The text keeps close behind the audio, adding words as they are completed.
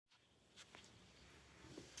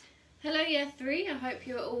Hello Year 3, I hope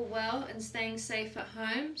you're all well and staying safe at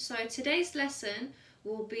home. So today's lesson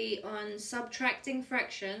will be on subtracting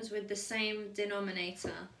fractions with the same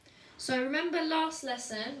denominator. So remember last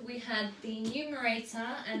lesson we had the numerator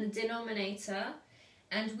and the denominator,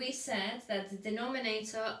 and we said that the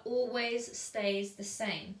denominator always stays the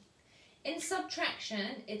same. In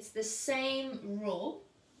subtraction it's the same rule,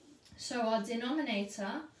 so our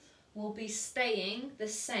denominator will be staying the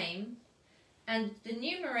same. And the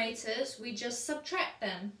numerators, we just subtract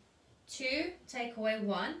them. 2 take away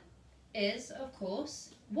 1 is, of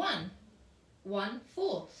course, 1.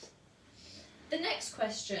 1/4. The next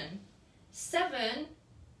question, 7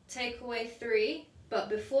 take away 3. But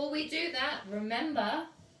before we do that, remember,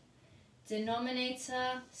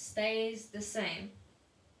 denominator stays the same.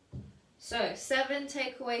 So 7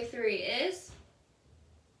 take away 3 is,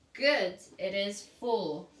 good, it is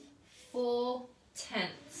 4.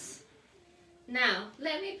 4/10. Now,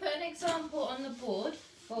 let me put an example on the board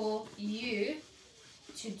for you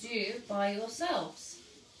to do by yourselves.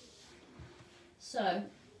 So,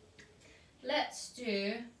 let's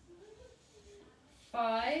do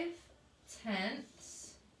 5/10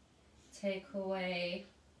 take away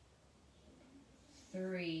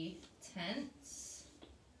 3/10,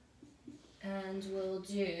 and we'll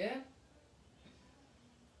do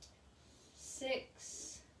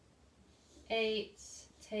 6/8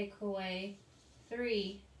 take away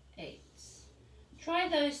 3/8. Try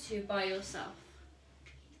those two by yourself.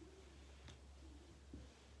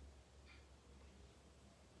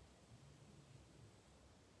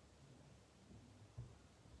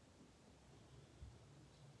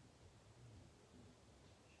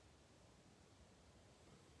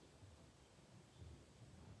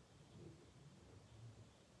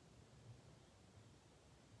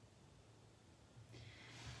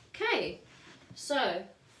 Okay, so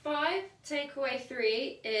 5 take away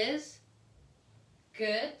 3 is,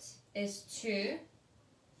 good, is 2.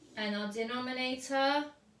 And our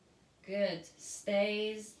denominator, good,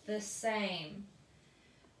 stays the same.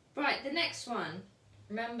 Right, the next one.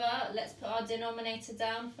 Remember, let's put our denominator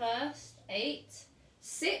down first. 8.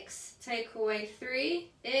 6 take away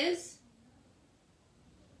 3 is,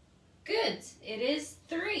 good, it is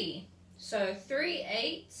 3. So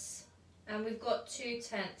 3/8, and we've got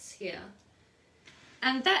 2/10 here.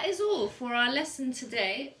 And that is all for our lesson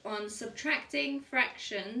today on subtracting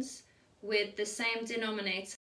fractions with the same denominator.